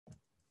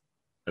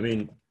I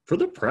mean, for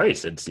the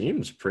price, it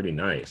seems pretty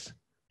nice.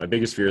 My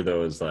biggest fear,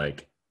 though, is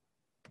like,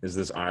 is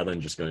this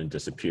island just going to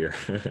disappear?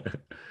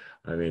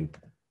 I mean,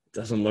 it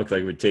doesn't look like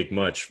it would take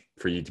much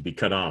for you to be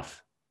cut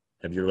off,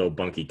 have your little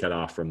bunkie cut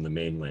off from the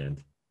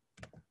mainland.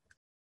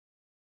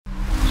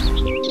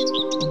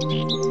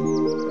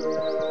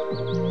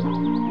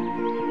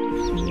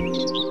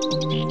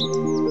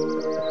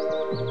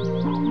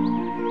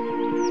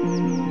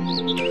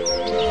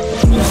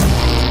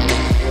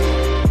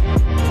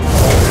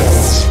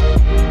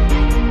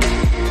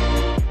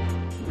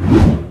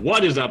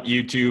 What is up,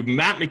 YouTube?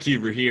 Matt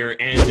McKeever here,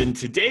 and in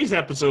today's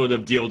episode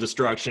of Deal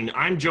Destruction,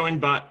 I'm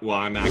joined by, well,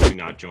 I'm actually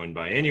not joined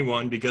by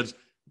anyone because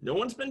no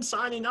one's been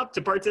signing up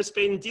to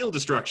participate in Deal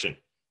Destruction.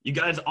 You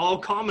guys all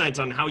comment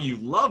on how you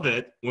love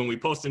it when we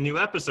post a new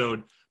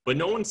episode, but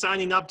no one's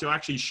signing up to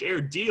actually share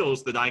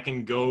deals that I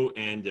can go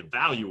and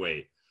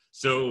evaluate.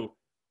 So,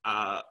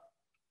 I'm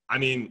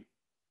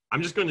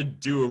just going to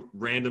do a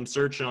random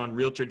search on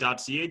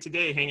realtor.ca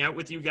today, hang out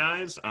with you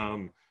guys.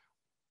 I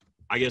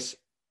guess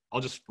I'll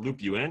just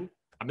loop you in.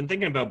 I've been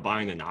thinking about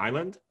buying an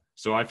island.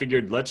 So I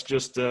figured let's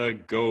just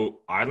go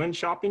island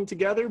shopping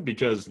together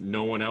because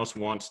no one else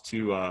wants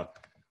to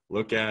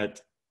look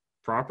at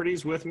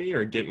properties with me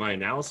or get my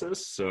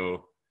analysis.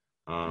 So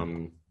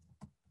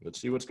let's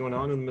see what's going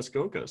on in the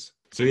Muskokas.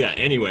 So yeah,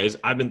 anyways,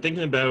 I've been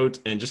thinking about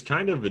and just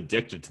kind of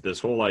addicted to this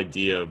whole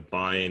idea of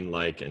buying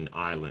like an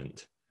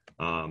island.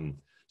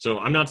 So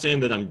I'm not saying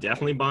that I'm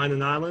definitely buying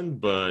an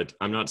island, but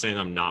I'm not saying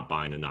I'm not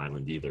buying an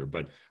island either.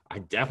 But I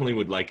definitely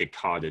would like a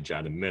cottage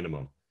at a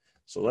minimum.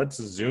 So let's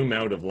zoom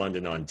out of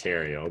London,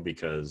 Ontario,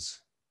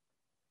 because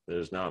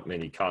there's not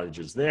many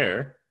cottages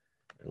there.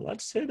 And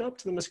let's head up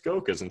to the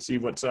Muskokas and see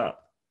what's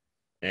up.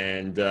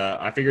 And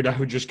I figured I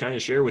would just kind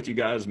of share with you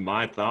guys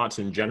my thoughts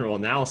and general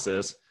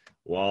analysis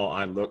while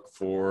I look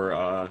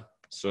for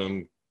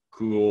some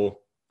cool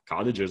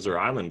cottages or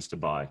islands to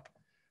buy.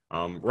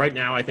 Right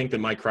now, I think that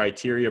my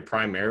criteria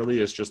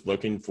primarily is just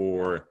looking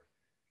for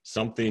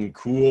something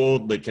cool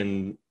that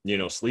can,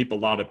 sleep a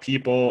lot of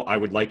people. I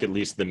would like at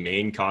least the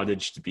main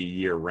cottage to be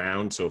year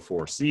round, so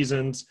 4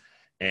 seasons,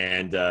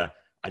 and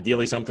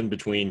ideally something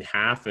between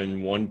half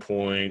and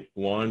 1.1,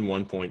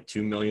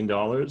 $1.2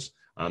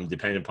 million,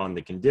 depending upon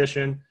the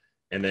condition.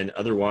 And then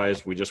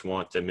otherwise, we just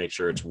want to make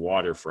sure it's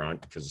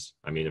waterfront because,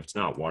 if it's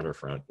not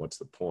waterfront, what's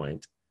the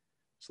point?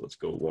 So let's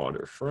go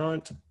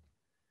waterfront.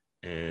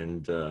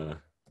 And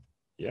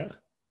yeah,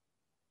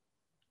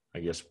 I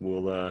guess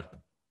we'll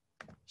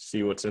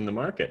see what's in the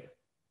market.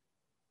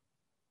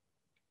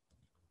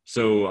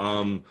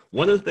 So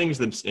one of the things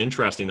that's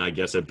interesting, I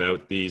guess,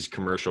 about these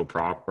commercial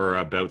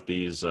about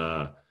these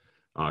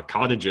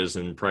cottages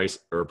and price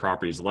or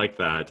properties like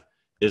that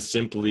is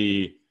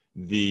simply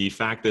the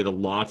fact that a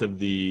lot of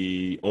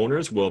the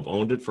owners will have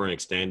owned it for an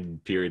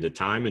extended period of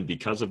time. And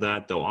because of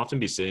that, they'll often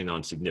be sitting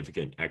on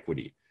significant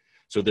equity.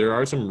 So there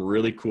are some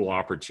really cool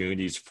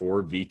opportunities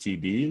for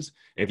VTBs.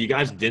 And if you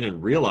guys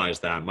didn't realize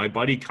that, my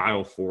buddy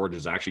Kyle Ford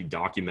has actually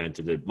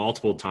documented it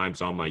multiple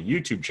times on my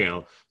YouTube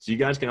channel. So you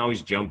guys can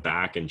always jump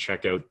back and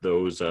check out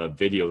those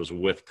videos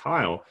with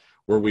Kyle,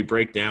 where we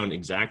break down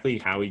exactly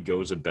how he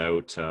goes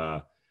about,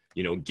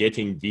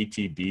 getting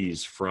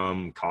VTBs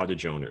from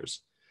cottage owners.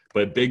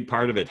 But a big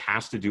part of it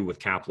has to do with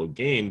capital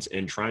gains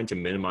and trying to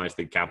minimize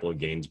the capital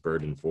gains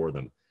burden for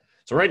them.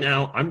 So right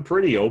now, I'm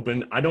pretty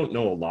open. I don't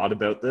know a lot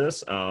about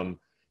this.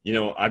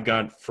 I've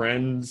got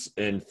friends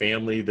and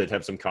family that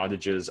have some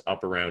cottages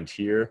up around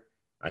here.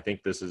 I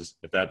think this is,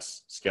 if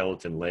that's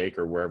Skeleton Lake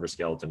or wherever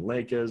Skeleton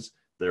Lake is,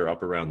 they're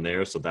up around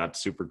there. So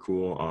that's super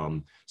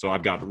cool. So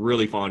I've got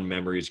really fond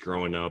memories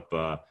growing up,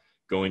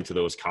 going to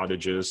those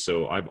cottages.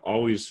 So I've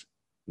always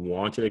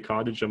wanted a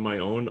cottage of my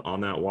own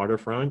on that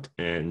waterfront.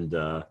 And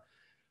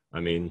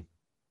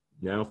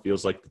now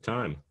feels like the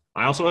time.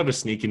 I also have a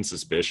sneaking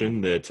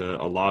suspicion that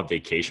a lot of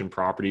vacation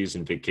properties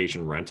and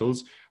vacation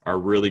rentals are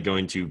really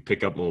going to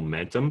pick up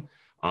momentum.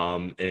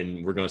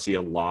 And we're going to see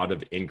a lot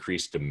of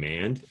increased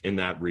demand in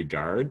that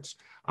regards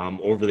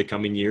over the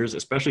coming years,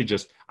 especially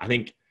I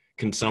think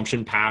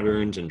consumption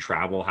patterns and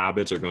travel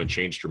habits are going to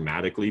change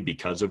dramatically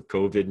because of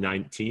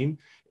COVID-19.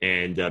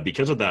 And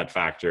because of that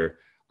factor,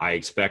 I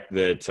expect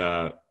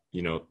that,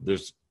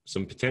 there's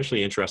some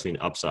potentially interesting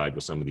upside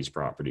with some of these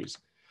properties.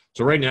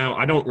 So right now,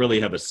 I don't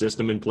really have a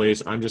system in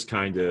place. I'm just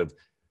kind of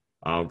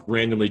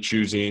randomly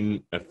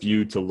choosing a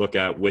few to look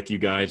at with you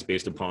guys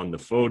based upon the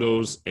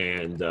photos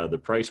and the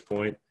price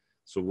point.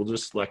 So we'll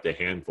just select a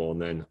handful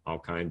and then I'll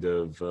kind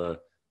of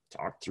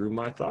talk through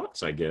my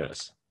thoughts, I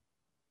guess.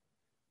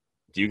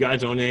 Do you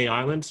guys own any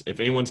islands? If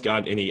anyone's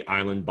got any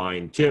island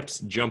buying tips,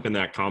 jump in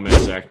that comment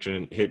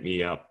section, hit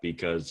me up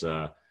because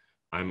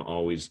I'm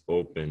always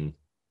open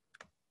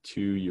to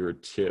your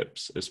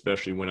tips,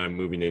 especially when I'm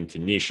moving into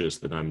niches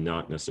that I'm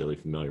not necessarily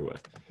familiar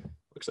with.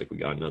 Looks like we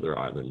got another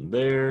island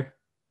there.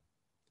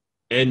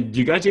 And do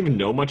you guys even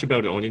know much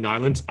about owning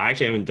islands? I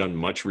actually haven't done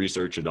much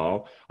research at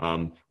all.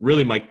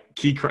 Really, my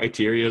key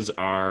criterias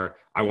are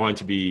I want it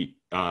to be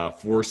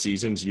 4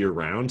 seasons year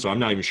round. So I'm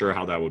not even sure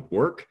how that would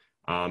work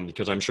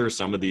because I'm sure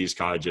some of these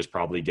cottages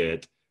probably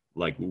get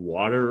like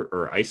water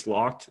or ice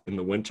locked in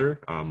the winter.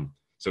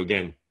 So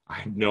again, I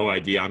have no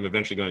idea. I'm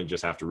eventually going to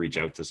just have to reach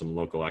out to some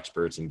local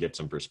experts and get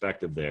some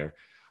perspective there.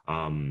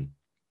 And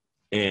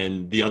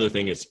the other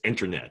thing is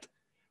internet.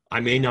 I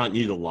may not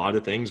need a lot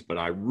of things, but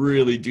I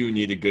really do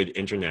need a good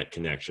internet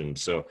connection.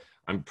 So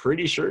I'm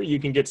pretty sure you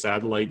can get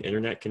satellite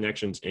internet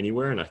connections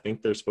anywhere. And I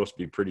think they're supposed to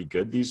be pretty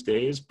good these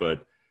days,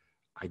 but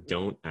I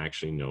don't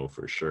actually know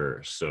for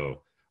sure.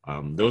 So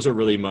those are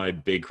really my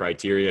big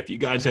criteria. If you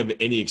guys have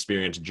any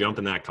experience, jump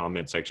in that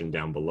comment section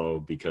down below,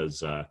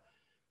 because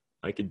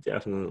I could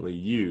definitely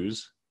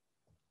use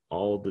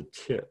all the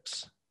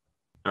tips.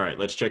 All right,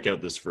 let's check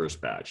out this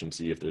first batch and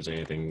see if there's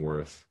anything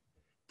worth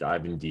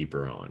diving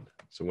deeper on.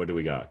 So what do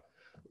we got?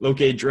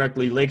 Located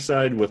directly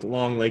lakeside with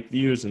long lake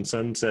views and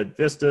sunset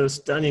vista,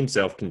 stunning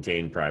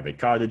self-contained private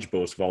cottage,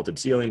 boasts vaulted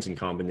ceilings and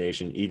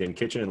combination eat-in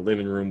kitchen and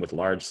living room with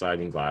large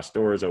sliding glass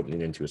doors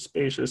opening into a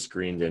spacious,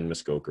 screened-in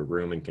Muskoka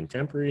room and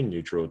contemporary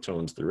neutral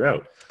tones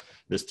throughout.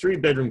 This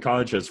 3-bedroom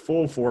cottage has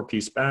full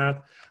 4-piece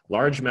bath,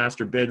 large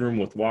master bedroom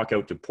with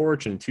walkout to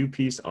porch, and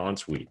 2-piece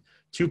ensuite.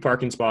 2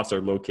 parking spots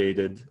are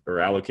located or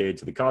allocated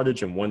to the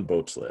cottage and 1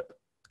 boat slip.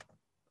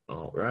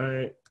 All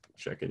right,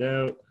 check it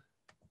out.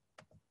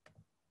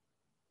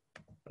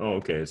 Oh,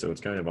 okay, so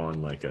it's kind of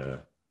on like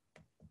a,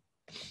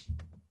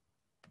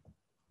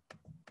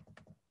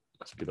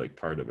 must be like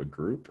part of a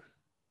group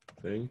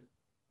thing,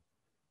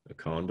 a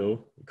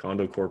condo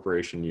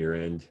corporation year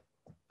end.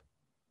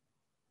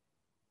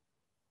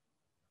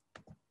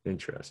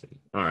 Interesting.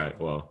 All right,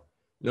 well,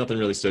 nothing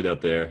really stood out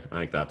there.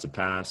 I think that's a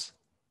pass.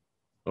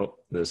 Oh,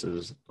 this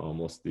is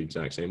almost the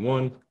exact same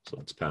one, so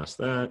let's pass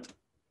that.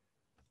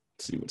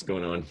 Let's see what's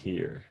going on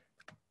here.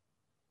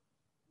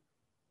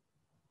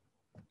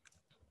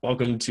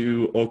 Welcome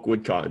to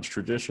Oakwood Cottage,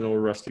 traditional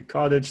rustic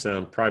cottage,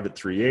 sound private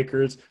 3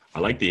 acres.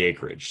 I like the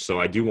acreage, so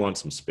I do want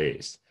some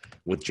space.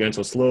 With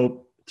gentle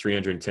slope,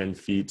 310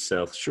 feet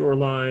south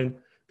shoreline,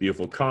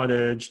 beautiful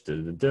cottage,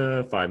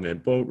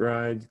 5-minute boat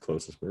ride,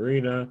 closest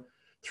marina,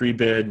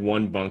 3-bed,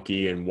 1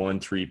 bunkie, and 1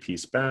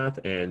 3-piece bath,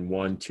 and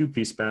 1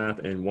 2-piece bath,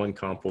 and 1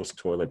 compost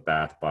toilet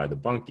bath by the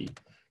bunkie.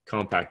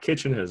 Compact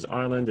kitchen has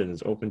island and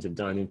is open to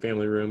dining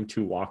family room,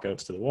 2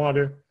 walkouts to the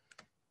water.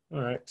 All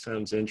right,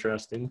 sounds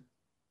interesting.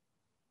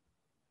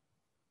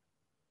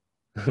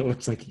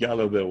 Looks like you got a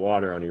little bit of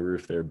water on your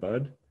roof there,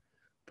 bud,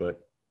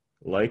 but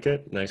like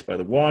it. Nice by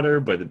the water,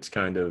 but it's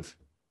kind of,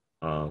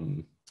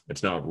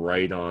 it's not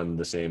right on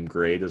the same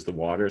grade as the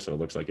water, so it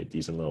looks like a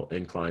decent little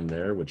incline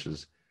there, which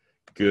is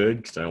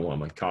good because I don't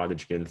want my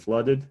cottage getting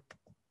flooded.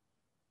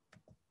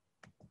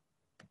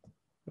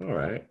 All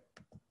right.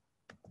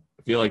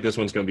 I feel like this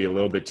one's going to be a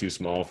little bit too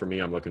small for me.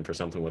 I'm looking for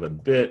something with a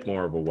bit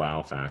more of a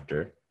wow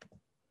factor,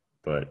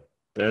 but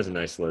there's a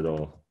nice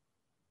little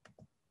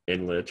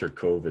inlet or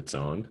cove it's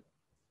on.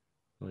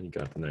 Well, you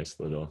got the nice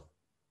little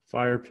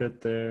fire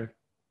pit there.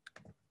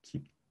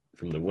 Keep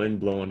from the wind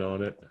blowing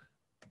on it.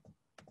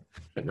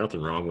 Got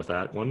nothing wrong with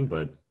that one,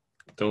 but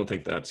don't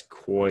think that's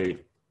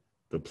quite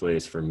the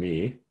place for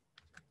me.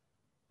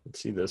 Let's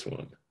see this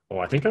one. Oh,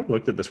 I think I've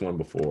looked at this one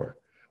before.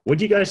 What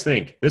do you guys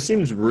think? This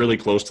seems really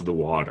close to the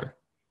water.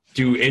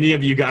 Do any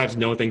of you guys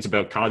know things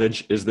about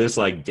cottage? Is this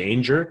like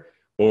danger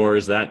or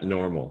is that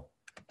normal?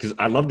 Because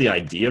I love the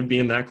idea of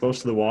being that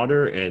close to the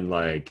water, and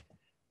like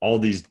all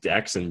these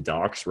decks and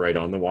docks right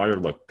on the water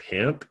look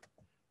pimp.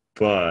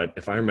 But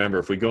if I remember,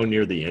 if we go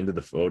near the end of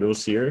the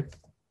photos here,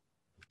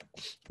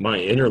 my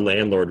inner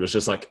landlord was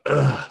just like,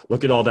 ugh,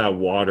 look at all that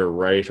water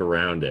right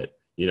around it.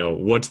 You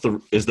know,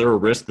 is there a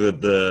risk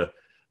that the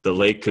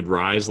lake could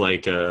rise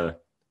like a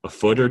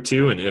foot or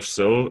two? And if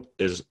so,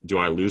 do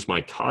I lose my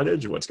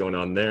cottage? What's going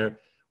on there?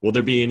 Will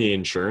there be any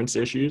insurance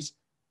issues?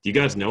 Do you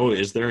guys know,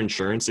 is there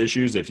insurance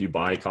issues if you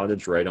buy a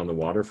cottage right on the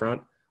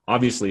waterfront?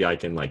 Obviously, I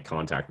can like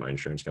contact my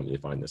insurance company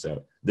to find this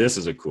out. This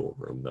is a cool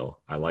room though.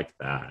 I like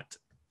that.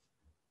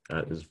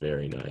 That is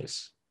very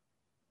nice.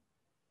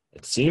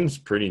 It seems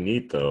pretty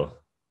neat though.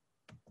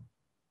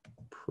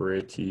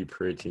 Pretty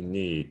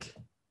neat.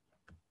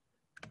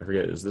 I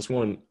forget, is this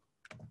one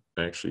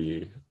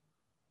actually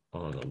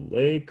on a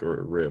lake or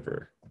a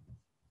river?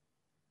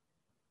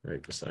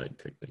 Right beside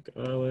Picnic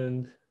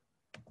Island.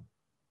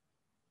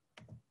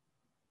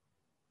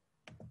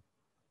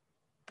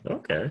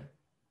 Okay,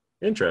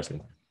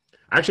 interesting.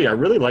 Actually, I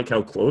really like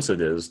how close it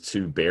is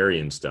to Barrie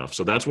and stuff.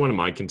 So that's one of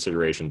my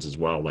considerations as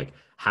well. Like,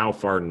 how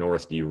far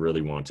north do you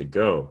really want to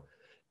go?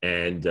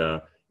 And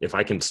if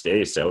I can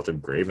stay south of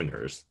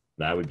Gravenhurst,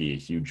 that would be a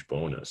huge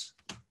bonus.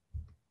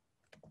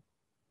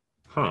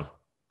 Huh.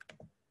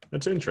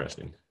 That's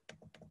interesting.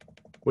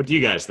 What do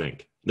you guys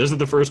think? This is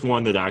the first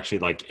one that actually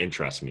like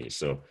interests me.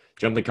 So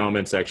jump in the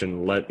comment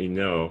section, let me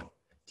know.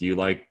 Do you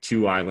like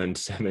 2 Island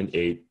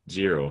 780?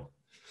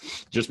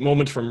 Just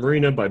moments from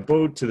marina by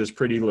boat to this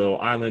pretty little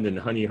island in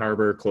Honey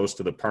Harbor, close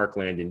to the park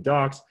landing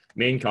docks.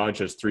 Main cottage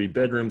has 3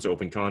 bedrooms,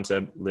 open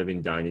concept,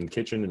 living, dining,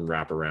 kitchen, and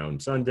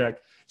wraparound sun deck.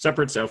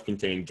 Separate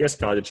self-contained guest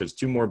cottage has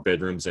 2 more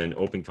bedrooms and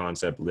open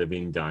concept,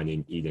 living,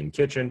 dining, eat-in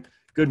kitchen.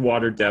 Good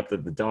water depth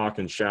at the dock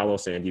and shallow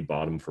sandy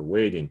bottom for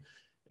wading.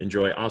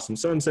 Enjoy awesome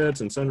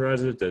sunsets and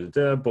sunrises. Da, da,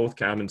 da. Both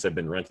cabins have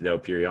been rented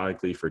out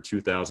periodically for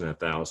 $2,000 and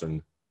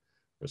 $1,000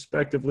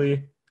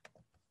 respectively.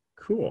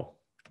 Cool.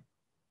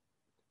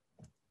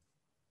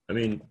 I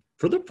mean,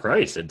 for the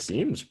price, it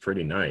seems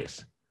pretty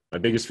nice. My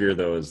biggest fear,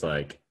 though, is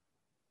like,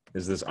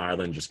 is this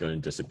island just going to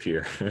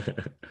disappear?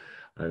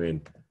 I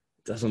mean,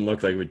 it doesn't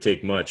look like it would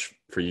take much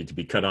for you to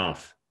be cut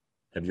off,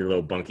 have your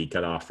little bunkie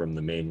cut off from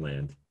the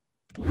mainland.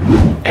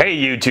 Hey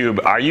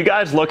YouTube, are you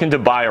guys looking to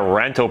buy a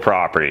rental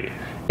property?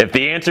 If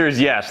the answer is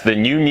yes,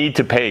 then you need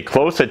to pay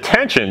close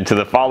attention to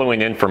the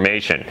following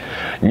information.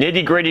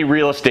 Nitty Gritty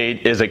Real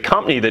Estate is a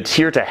company that's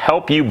here to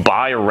help you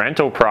buy a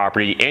rental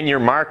property in your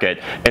market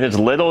in as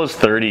little as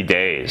 30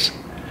 days.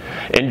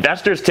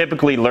 Investors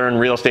typically learn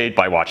real estate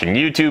by watching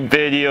YouTube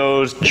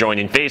videos,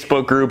 joining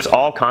Facebook groups,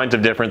 all kinds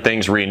of different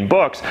things, reading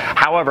books.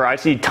 However, I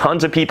see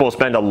tons of people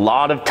spend a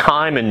lot of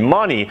time and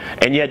money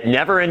and yet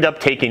never end up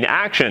taking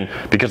action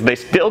because they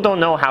still don't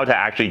know how to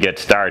actually get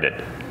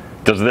started.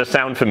 Does this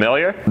sound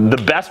familiar? The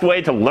best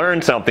way to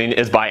learn something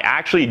is by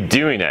actually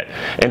doing it.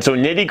 And so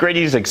Nitty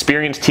Gritty's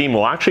experienced team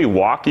will actually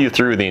walk you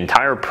through the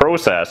entire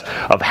process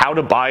of how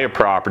to buy a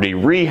property,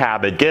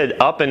 rehab it, get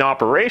it up and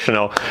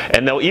operational,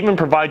 and they'll even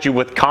provide you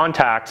with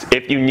contacts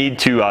if you need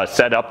to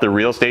set up the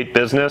real estate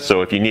business.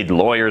 So if you need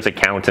lawyers,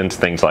 accountants,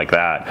 things like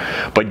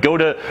that. But go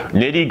to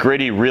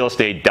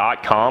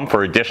nittygrittyrealestate.com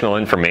for additional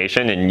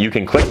information, and you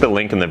can click the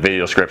link in the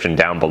video description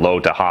down below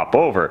to hop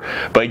over.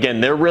 But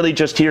again, they're really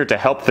just here to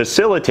help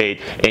facilitate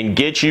and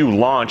get you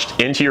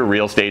launched into your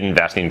real estate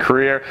investing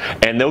career,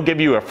 and they'll give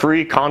you a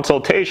free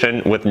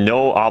consultation with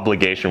no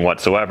obligation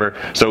whatsoever.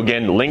 So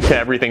again, link to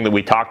everything that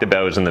we talked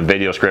about is in the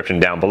video description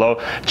down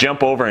below.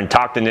 Jump over and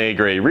talk to Nitty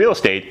Gritty Real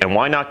Estate, and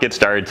why not get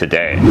started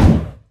today?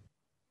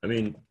 I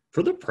mean,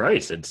 for the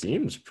price, it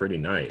seems pretty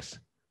nice.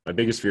 My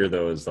biggest fear,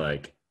 though, is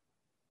like,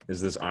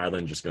 is this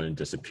island just going to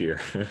disappear?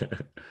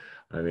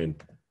 I mean,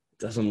 it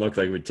doesn't look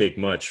like it would take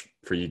much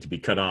for you to be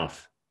cut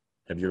off,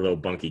 have your little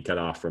bunkie cut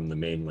off from the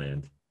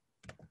mainland.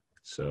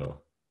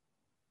 So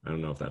I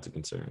don't know if that's a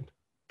concern.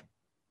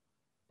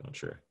 Not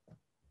sure.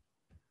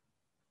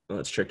 Well,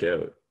 let's check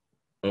out.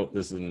 Oh,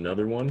 this is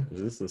another one.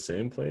 Is this the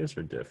same place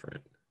or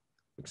different?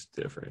 Looks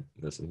different.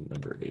 This is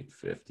number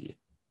 850.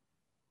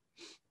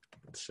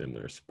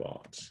 Similar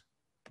spots.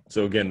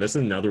 So again, this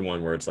is another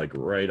one where it's like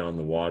right on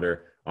the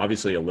water,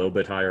 obviously a little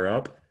bit higher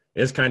up.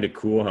 It's kind of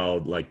cool how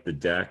like the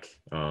deck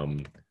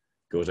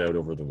goes out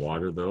over the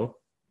water though.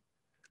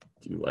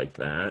 Do you like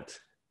that?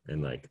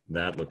 And like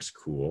that looks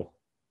cool.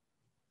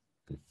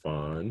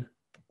 Fun.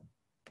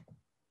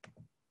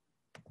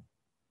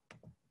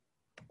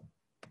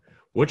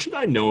 What should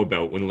I know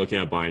about when looking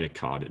at buying a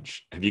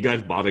cottage? Have you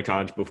guys bought a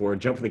cottage before?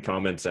 Jump in the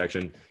comment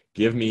section.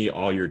 Give me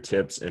all your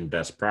tips and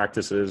best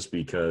practices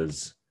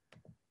because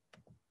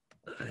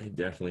I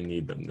definitely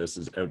need them. This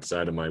is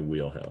outside of my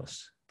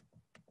wheelhouse.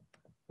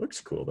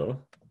 Looks cool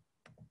though.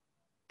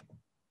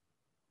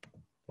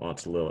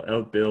 Lots of little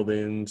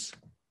outbuildings.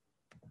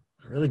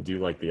 I really do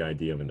like the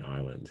idea of an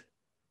island.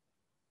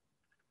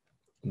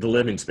 The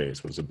living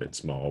space was a bit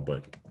small,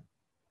 but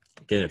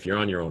again, if you're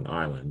on your own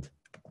island,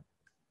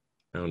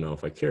 I don't know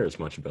if I care as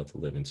much about the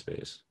living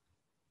space.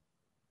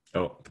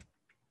 Oh,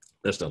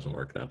 this doesn't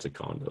work. That's a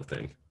condo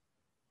thing.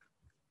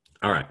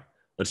 All right,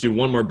 let's do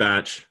one more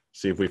batch,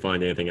 see if we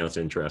find anything else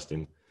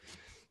interesting.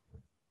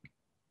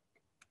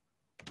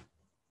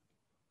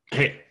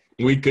 Hey,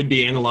 we could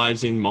be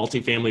analyzing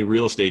multifamily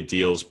real estate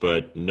deals,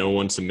 but no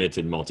one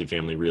submitted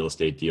multifamily real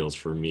estate deals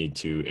for me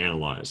to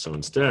analyze. So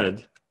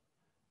instead,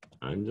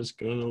 I'm just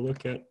going to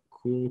look at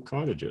cool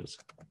cottages.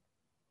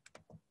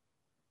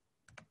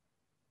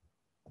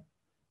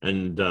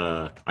 And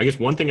I guess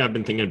one thing I've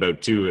been thinking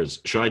about too is,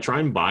 should I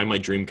try and buy my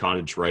dream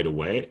cottage right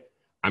away?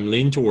 I'm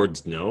leaning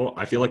towards no.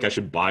 I feel like I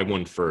should buy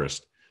one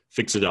first,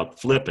 fix it up,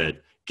 flip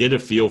it, get a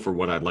feel for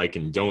what I like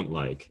and don't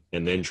like,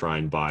 and then try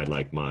and buy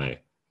like my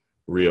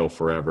real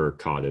forever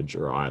cottage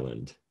or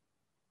island.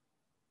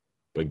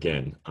 But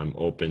again, I'm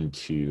open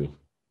to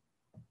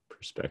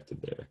perspective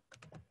there.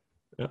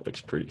 That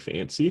looks pretty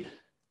fancy.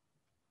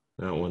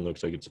 That one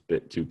looks like it's a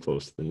bit too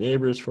close to the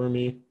neighbors for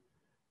me.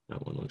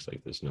 That one looks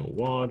like there's no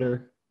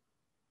water.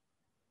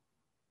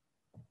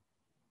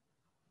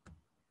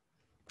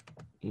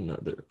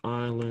 Another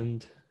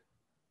island.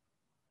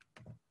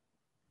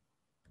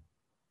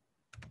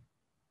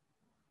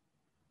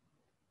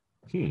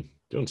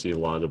 Don't see a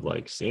lot of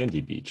like sandy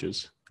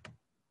beaches.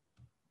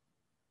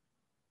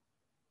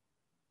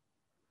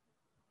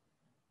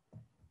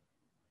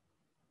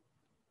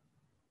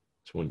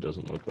 This one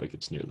doesn't look like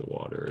it's near the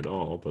water at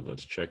all, but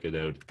let's check it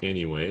out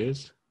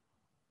anyways.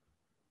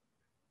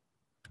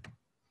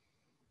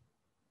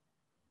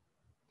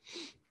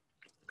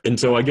 And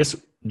so I guess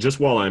just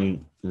while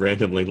I'm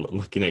randomly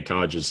looking at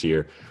cottages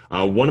here,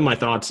 one of my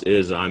thoughts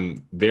is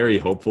I'm very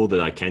hopeful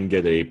that I can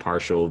get a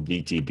partial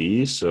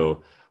VTB.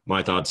 So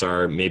my thoughts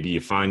are maybe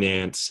you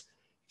finance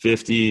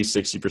 50,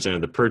 60%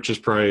 of the purchase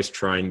price,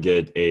 try and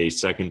get a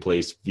second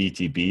place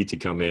VTB to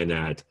come in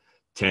at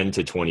 10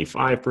 to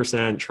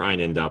 25%, try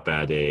and end up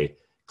at a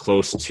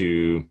close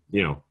to,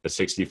 you know, a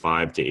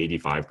 65 to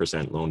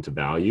 85% loan to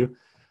value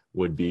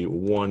would be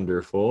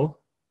wonderful.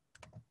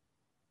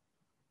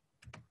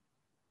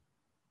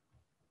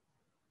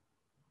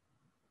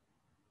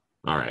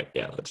 All right,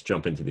 yeah, let's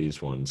jump into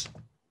these ones.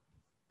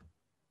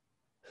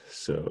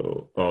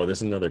 So, oh,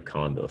 there's another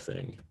condo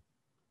thing.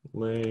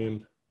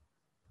 Lame.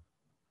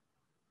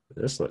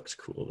 This looks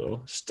cool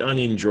though.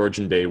 Stunning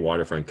Georgian Bay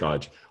waterfront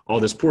cottage. Oh,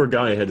 this poor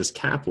guy had his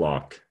cap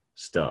lock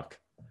stuck.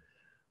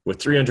 With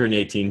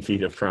 318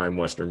 feet of prime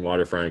western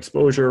waterfront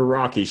exposure,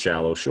 rocky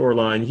shallow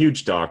shoreline,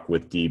 huge dock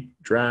with deep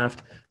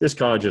draft. This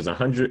cottage is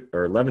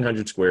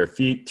 1,100 square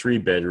feet, 3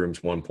 bedrooms,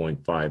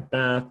 1.5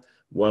 bath,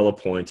 well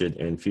appointed,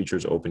 and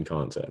features open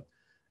concept.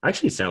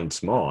 Actually sounds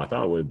small. I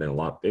thought it would have been a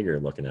lot bigger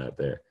looking at it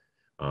there.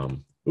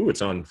 Ooh,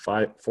 it's on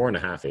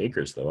 4.5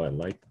 acres though. I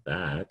like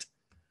that.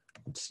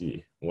 Let's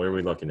see. What are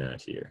we looking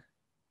at here?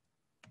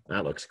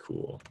 That looks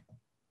cool.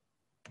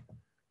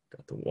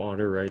 Got the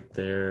water right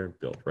there,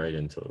 built right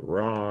into the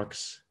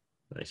rocks.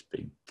 Nice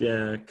big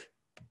deck.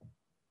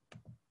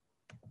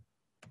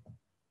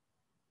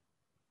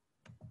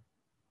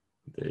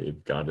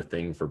 They've got a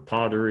thing for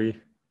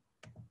pottery.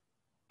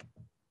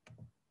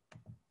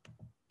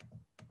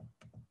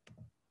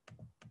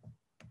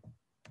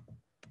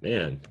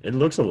 Man, it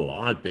looks a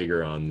lot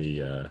bigger on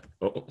the,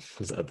 oh,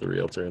 is that the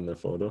realtor in the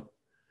photo?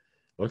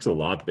 It looks a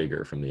lot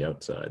bigger from the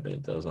outside than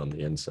it does on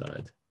the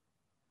inside.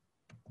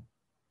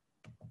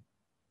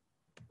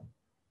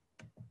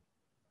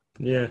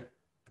 Yeah,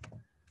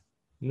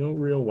 no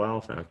real wow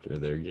factor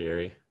there,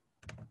 Gary.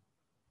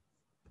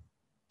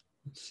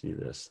 Let's see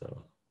this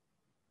though.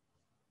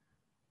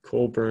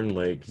 Colburn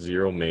Lake,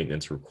 0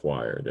 maintenance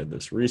required. And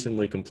this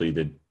recently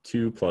completed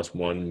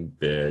 2+1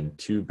 bed,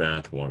 2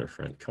 bath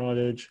waterfront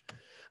cottage.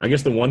 I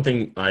guess the one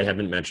thing I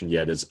haven't mentioned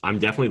yet is I'm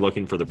definitely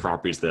looking for the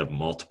properties that have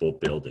multiple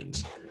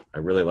buildings. I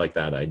really like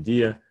that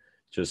idea.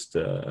 Just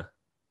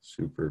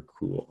super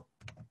cool.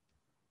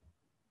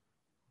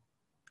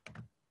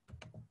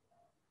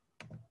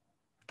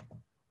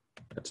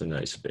 That's a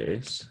nice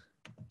space.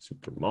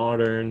 Super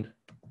modern,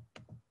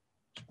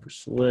 super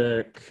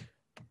slick.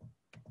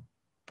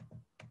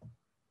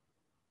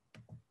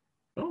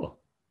 Oh,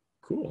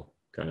 cool.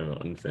 Kind of an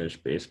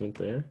unfinished basement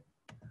there.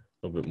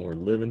 A little bit more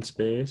living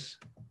space.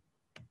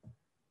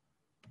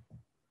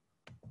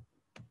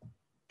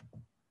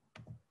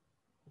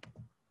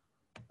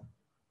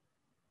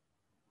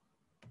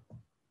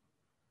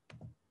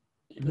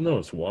 Even though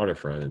it's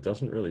waterfront, it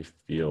doesn't really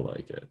feel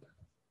like it.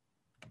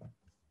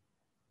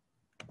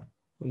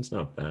 It's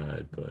not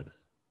bad, but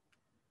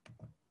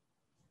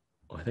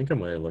I think I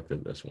might have looked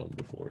at this one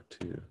before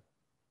too.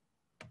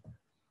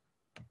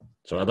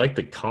 So I like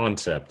the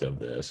concept of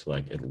this.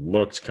 Like, it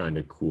looks kind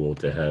of cool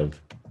to have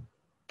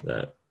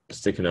that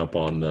sticking up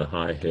on the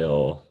high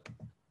hill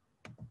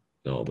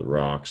and all the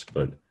rocks.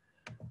 But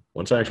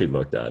once I actually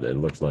looked at it, it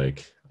looked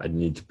like I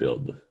need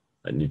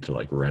to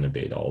like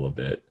renovate all of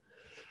it,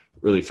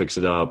 really fix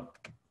it up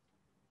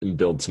and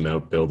build some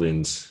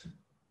outbuildings.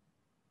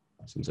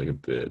 Seems like a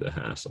bit of a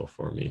hassle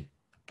for me.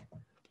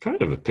 Kind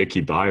of a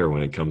picky buyer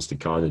when it comes to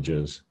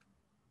cottages.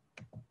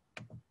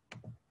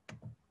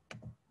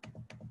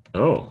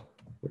 Oh,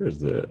 where is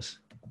this?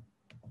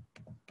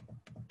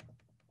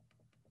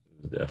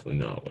 Definitely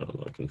not what I'm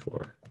looking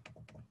for.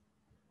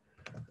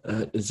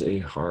 That is a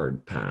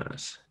hard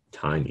pass.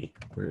 Tiny.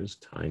 Where's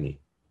Tiny?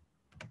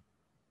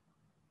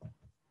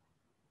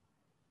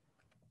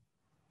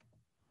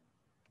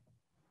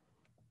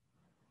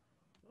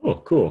 Oh,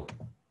 cool.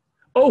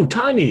 Oh,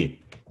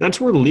 Tiny. That's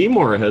where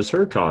Lemore has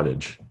her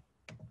cottage.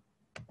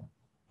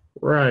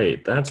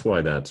 Right. That's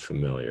why that's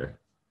familiar.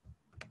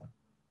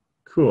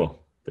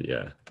 Cool. But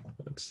yeah,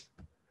 that's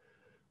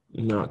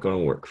not going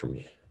to work for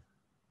me.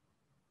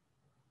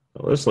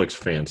 Well, this looks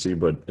fancy,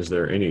 but is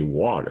there any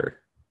water?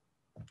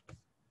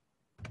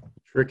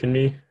 Tricking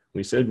me?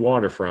 We said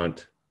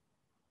waterfront.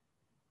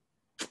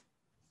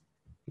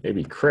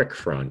 Maybe creek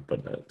front,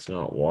 but that's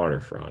not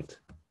waterfront.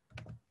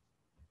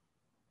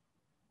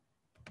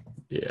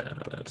 Yeah,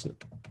 that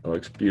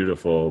looks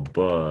beautiful,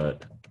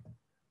 but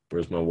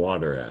where's my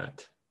water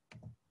at?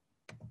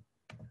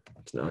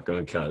 It's not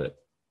going to cut it.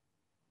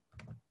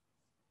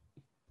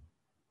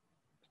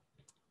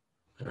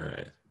 All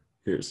right,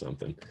 here's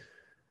something.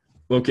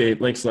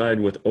 Locate lakeside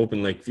with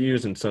open lake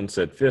views and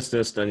sunset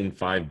vista, stunning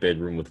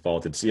 5-bedroom with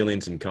vaulted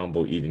ceilings and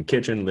combo eat-in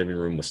kitchen, living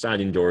room with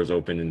sliding doors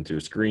open into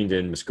a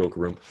screened-in Muskoka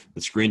room.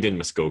 The screened-in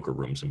Muskoka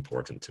room is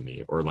important to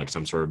me, or like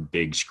some sort of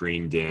big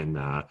screened-in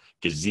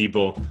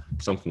gazebo,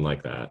 something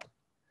like that.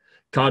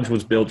 Cottage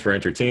was built for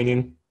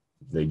entertaining.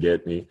 They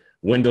get me.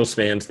 Window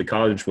spans the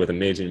cottage with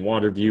amazing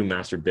water view,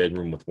 master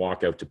bedroom with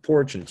walkout to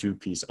porch and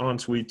 2-piece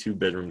ensuite, 2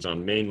 bedrooms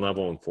on main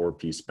level and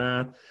 4-piece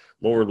bath.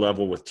 Lower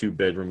level with 2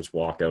 bedrooms,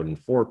 walkout, and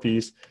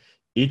 4-piece.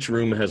 Each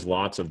room has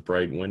lots of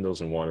bright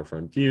windows and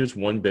waterfront views.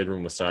 1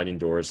 bedroom with sliding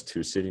doors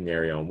to sitting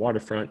area on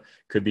waterfront.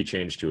 Could be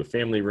changed to a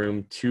family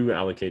room. 2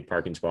 allocate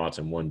parking spots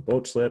and 1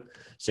 boat slip.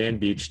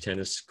 Sand beach,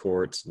 tennis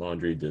courts,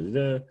 laundry,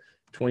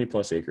 20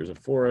 plus acres of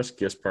forest.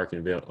 Guest parking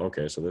available.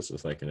 Okay, so this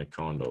is like in a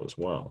condo as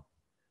well.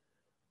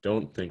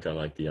 don't think I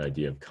like the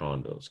idea of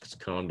condos because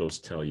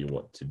condos tell you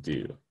what to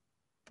do.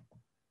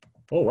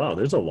 Oh, wow,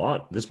 there's a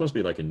lot. This must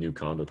be like a new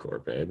condo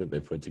corp, that they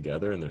put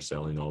together and they're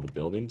selling all the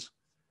buildings.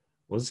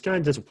 Well, it's kind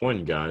of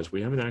disappointing, guys.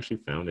 We haven't actually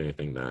found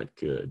anything that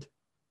good.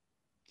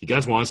 You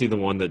guys want to see the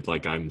one that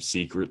like I'm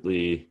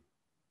secretly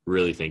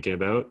really thinking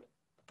about?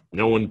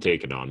 No one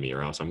take it on me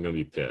or else I'm going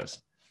to be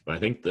pissed. But I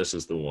think this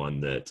is the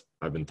one that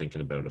I've been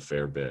thinking about a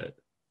fair bit.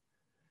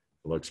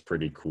 It looks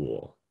pretty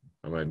cool.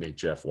 I might make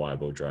Jeff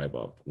Weibo drive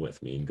up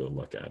with me and go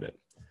look at it.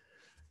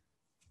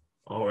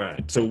 All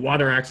right. So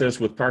water access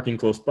with parking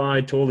close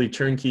by, totally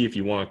turnkey if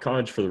you want a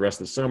cottage for the rest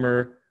of the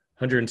summer.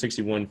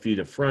 161 feet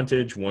of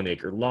frontage, 1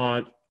 acre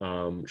lot.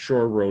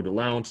 Shore road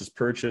allowance is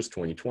purchased,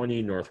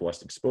 2020,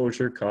 northwest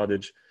exposure,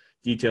 cottage.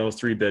 Details,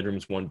 3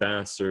 bedrooms, 1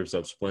 bath, serves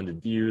up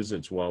splendid views.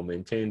 It's well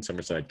maintained,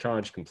 summerside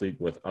cottage, complete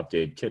with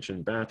updated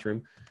kitchen,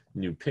 bathroom,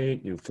 new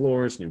paint, new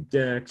floors, new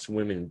decks,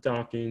 women and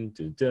docking,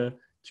 2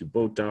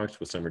 boat docks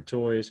with summer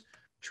toys,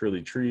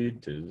 truly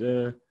treed,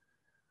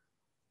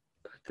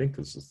 I think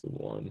this is the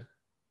one.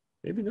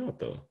 Maybe not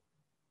though.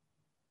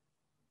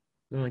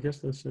 No, I guess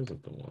this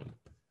isn't the one.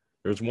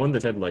 There was one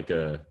that had like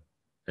a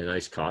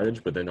nice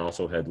cottage, but then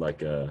also had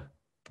like a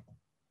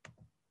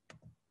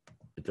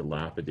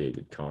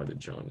dilapidated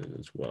cottage on it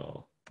as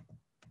well.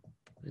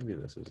 Maybe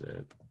this is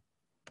it.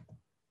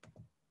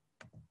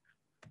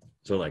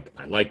 So like,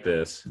 I like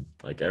this,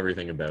 like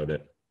everything about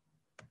it.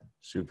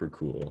 Super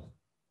cool.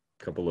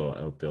 Couple little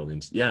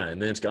outbuildings. Yeah, and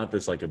then it's got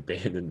this like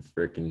abandoned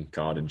freaking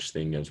cottage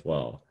thing as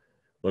well.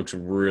 Looks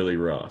really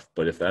rough,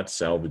 but if that's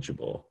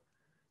salvageable,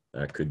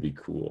 that could be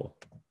cool.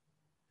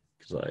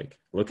 Because like,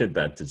 look at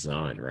that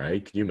design,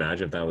 right? Can you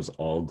imagine if that was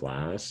all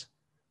glass,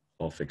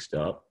 all fixed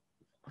up?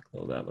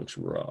 Oh, that looks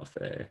rough,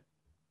 eh?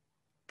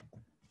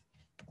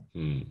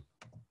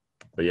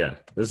 But yeah,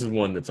 this is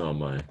one that's on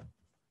my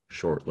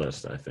short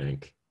list, I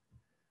think.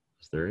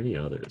 Is there any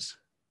others?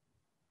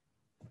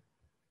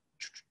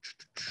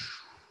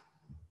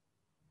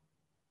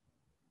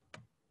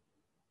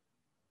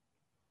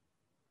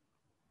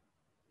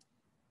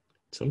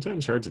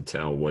 Sometimes hard to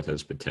tell what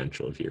has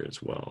potential here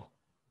as well.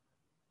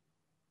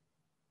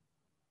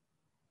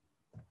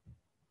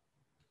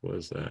 What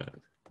is that?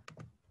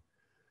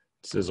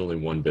 It says only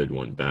 1 bed,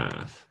 1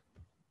 bath,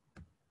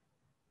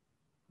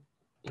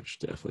 which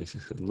definitely is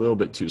a little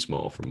bit too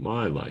small for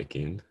my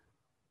liking.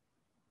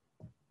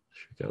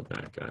 Check out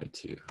that guy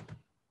too.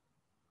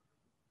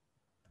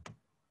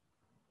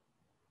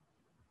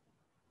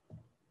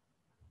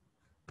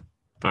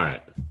 All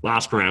right,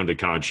 last round of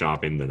cottage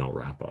shopping, then I'll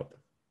wrap up.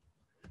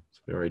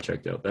 So we already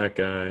checked out that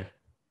guy.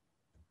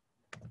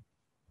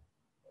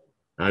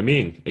 I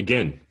mean,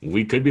 again,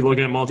 we could be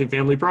looking at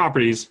multifamily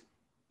properties,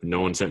 but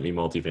no one sent me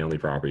multifamily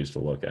properties to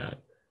look at.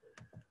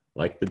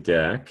 Like the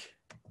deck,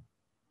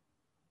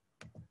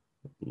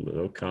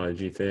 little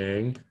cottagey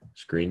thing,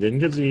 screened-in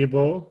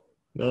gazebo,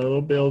 another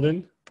little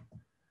building,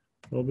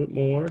 a little bit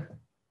more.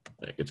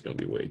 I think it's going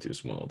to be way too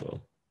small,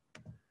 though.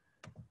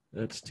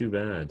 That's too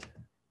bad.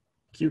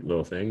 Cute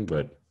little thing,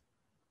 but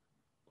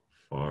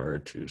far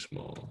too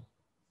small.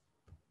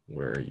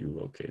 Where are you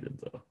located,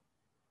 though?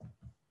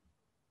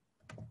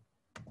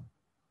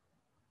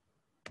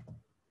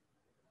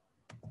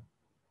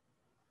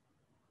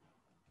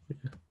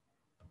 Yeah.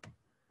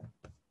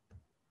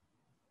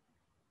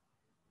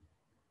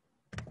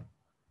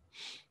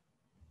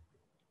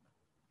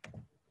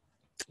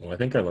 Well, I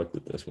think I looked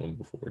at this one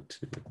before,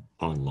 too.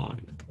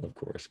 Online, of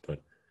course,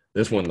 but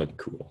this one looked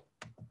cool.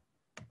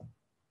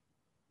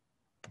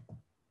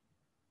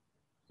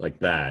 Like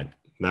that.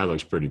 That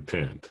looks pretty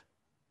pimp.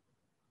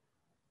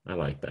 I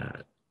like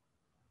that.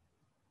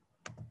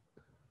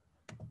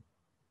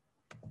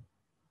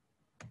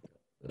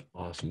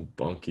 Awesome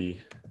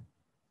bunkie.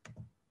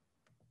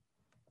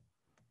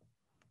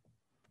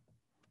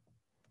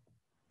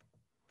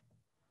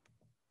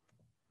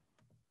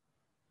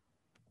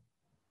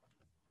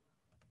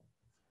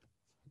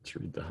 Let's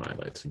read the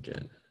highlights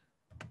again.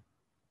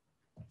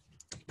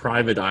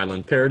 Private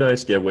island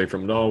paradise. Get away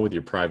from it all with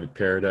your private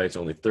paradise.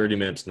 Only 30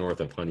 minutes north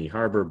of Honey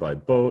Harbor by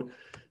boat.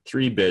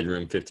 3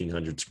 bedroom,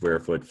 1,500 square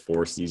foot,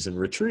 4-season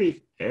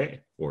retreat. Hey,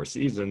 4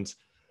 seasons.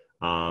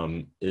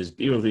 Is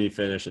beautifully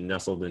finished and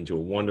nestled into a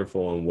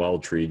wonderful and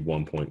well-treed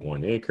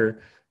 1.1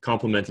 acre,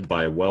 complemented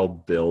by a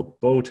well-built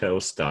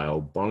boathouse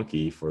style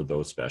bunkie for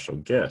those special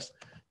guests.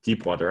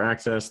 Deep water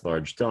access,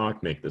 large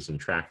dock, make this an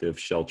attractive,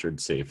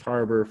 sheltered, safe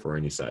harbor for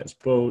any size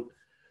boat.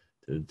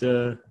 They've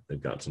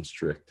got some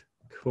strict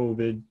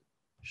COVID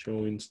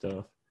showing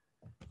stuff.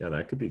 Yeah,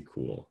 that could be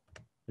cool.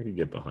 I could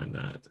get behind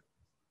that.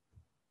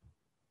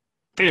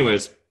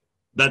 Anyways,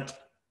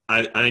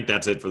 I think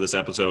that's it for this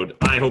episode.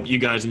 I hope you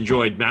guys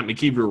enjoyed Matt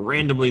McKeever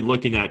randomly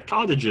looking at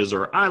cottages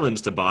or islands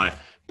to buy,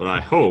 but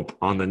I hope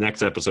on the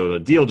next episode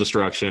of Deal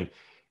Destruction,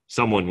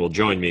 someone will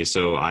join me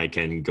so I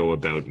can go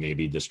about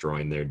maybe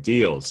destroying their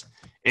deals.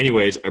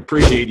 Anyways, I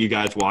appreciate you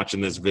guys watching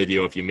this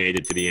video if you made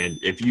it to the end.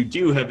 If you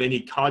do have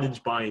any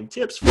cottage buying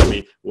tips for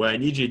me, what I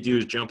need you to do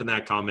is jump in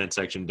that comment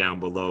section down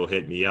below,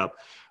 hit me up.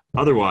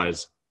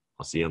 Otherwise,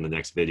 I'll see you on the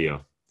next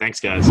video.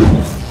 Thanks,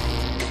 guys.